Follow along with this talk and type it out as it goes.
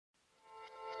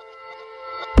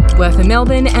were for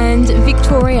Melbourne and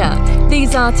Victoria.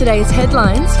 These are today's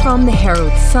headlines from the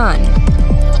Herald Sun.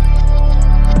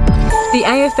 The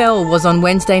AFL was on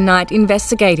Wednesday night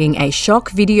investigating a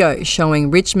shock video showing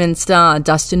Richmond star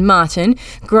Dustin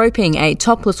groping a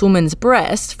topless woman's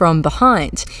breast from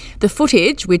behind. The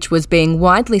footage, which was being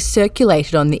widely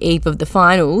circulated on the eve of the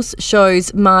finals,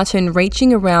 shows Martin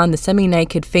reaching around the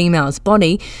semi-naked female's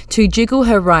body to jiggle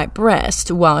her right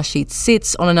breast while she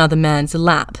sits on another man's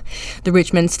lap. The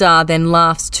Richmond star then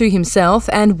laughs to himself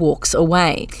and walks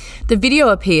away. The video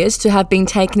appears to have been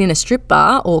taken in a strip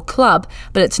bar or club,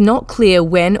 but it's not clear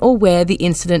when or where the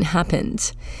incident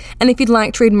happened. And if you'd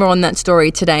like to read more on that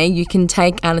story today, you can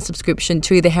take out a subscription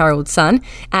to the Herald Sun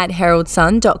at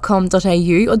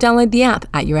heraldsun.com.au or download the app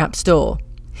at your app store.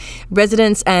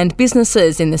 Residents and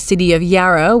businesses in the city of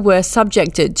Yarra were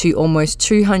subjected to almost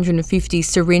 250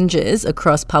 syringes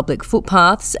across public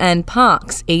footpaths and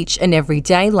parks each and every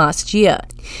day last year.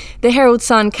 The Herald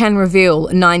Sun can reveal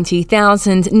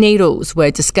 90,000 needles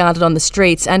were discarded on the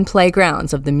streets and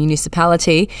playgrounds of the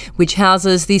municipality, which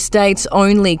houses the state's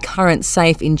only current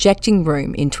safe injecting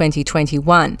room in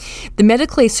 2021. The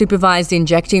medically supervised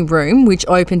injecting room, which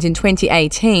opened in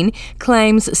 2018,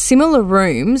 claims similar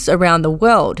rooms around the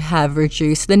world have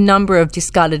reduced the number of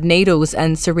discarded needles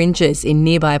and syringes in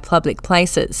nearby public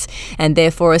places and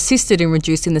therefore assisted in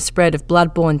reducing the spread of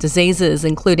bloodborne diseases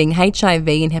including HIV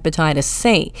and hepatitis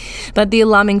C. But the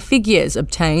alarming figures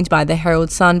obtained by the Herald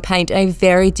Sun paint a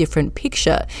very different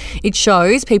picture. It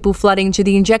shows people flooding to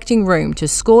the injecting room to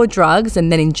score drugs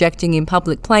and then injecting in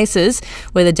public places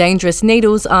where the dangerous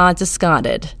needles are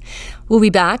discarded. We'll be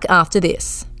back after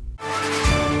this.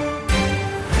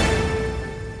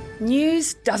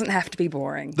 News doesn't have to be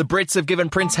boring. The Brits have given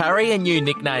Prince Harry a new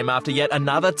nickname after yet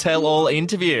another tell-all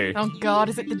interview. Oh God,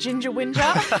 is it the Ginger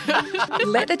Whinger?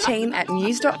 Let the team at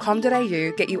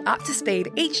news.com.au get you up to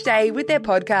speed each day with their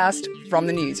podcast, From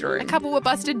the Newsroom. A couple were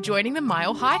busted joining the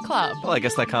Mile High Club. Well, I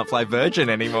guess they can't fly Virgin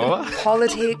anymore.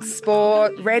 Politics,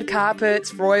 sport, red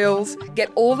carpets, royals.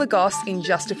 Get all the goss in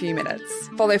just a few minutes.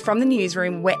 Follow From the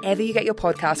Newsroom wherever you get your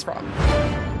podcast from.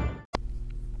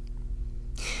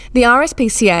 The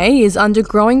RSPCA is under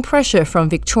growing pressure from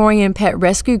Victorian pet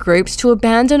rescue groups to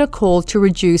abandon a call to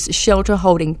reduce shelter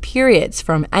holding periods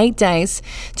from 8 days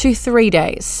to 3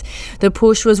 days. The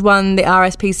push was one of the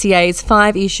RSPCA's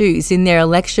 5 issues in their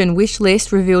election wish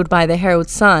list revealed by the Herald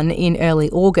Sun in early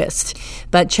August.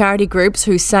 But charity groups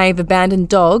who save abandoned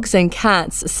dogs and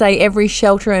cats say every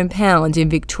shelter and pound in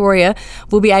Victoria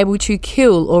will be able to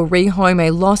kill or rehome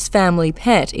a lost family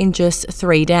pet in just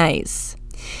 3 days.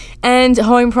 And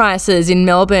home prices in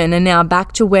Melbourne are now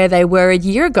back to where they were a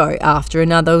year ago after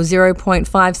another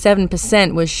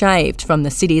 0.57% was shaved from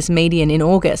the city's median in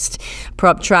August.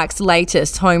 PropTrack's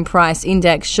latest home price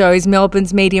index shows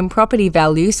Melbourne's median property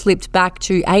value slipped back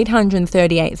to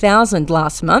 $838,000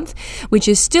 last month, which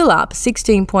is still up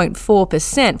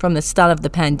 16.4% from the start of the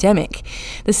pandemic.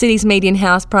 The city's median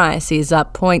house price is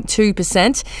up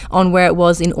 0.2% on where it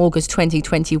was in August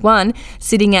 2021,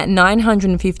 sitting at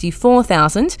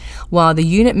 $954,000. While the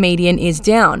unit median is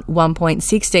down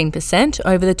 1.16%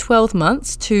 over the 12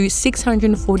 months to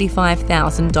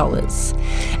 $645,000.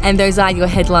 And those are your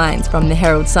headlines from the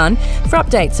Herald Sun. For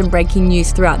updates and breaking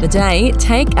news throughout the day,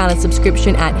 take out a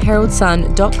subscription at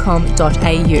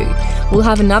heraldsun.com.au. We'll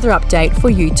have another update for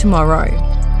you tomorrow.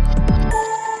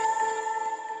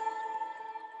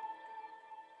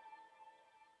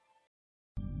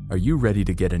 Are you ready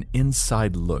to get an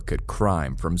inside look at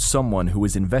crime from someone who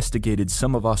has investigated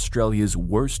some of Australia's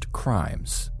worst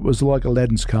crimes? It was like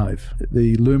Aladdin's Cave.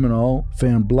 The luminol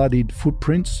found bloodied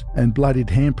footprints and bloodied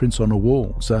handprints on a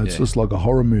wall, so it's just like a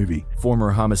horror movie. Former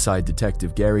homicide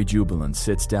detective Gary Jubilant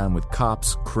sits down with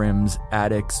cops, crims,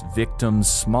 addicts,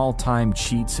 victims, small-time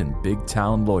cheats, and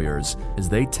big-town lawyers as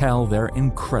they tell their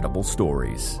incredible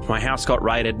stories. My house got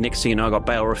raided. Next thing you know, I got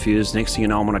bail refused. Next thing you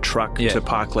know, I'm on a truck to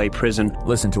Parklea Prison.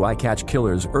 Listen to I Catch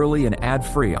Killers early and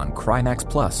ad-free on Crimex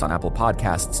Plus on Apple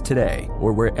Podcasts today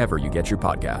or wherever you get your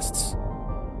podcasts.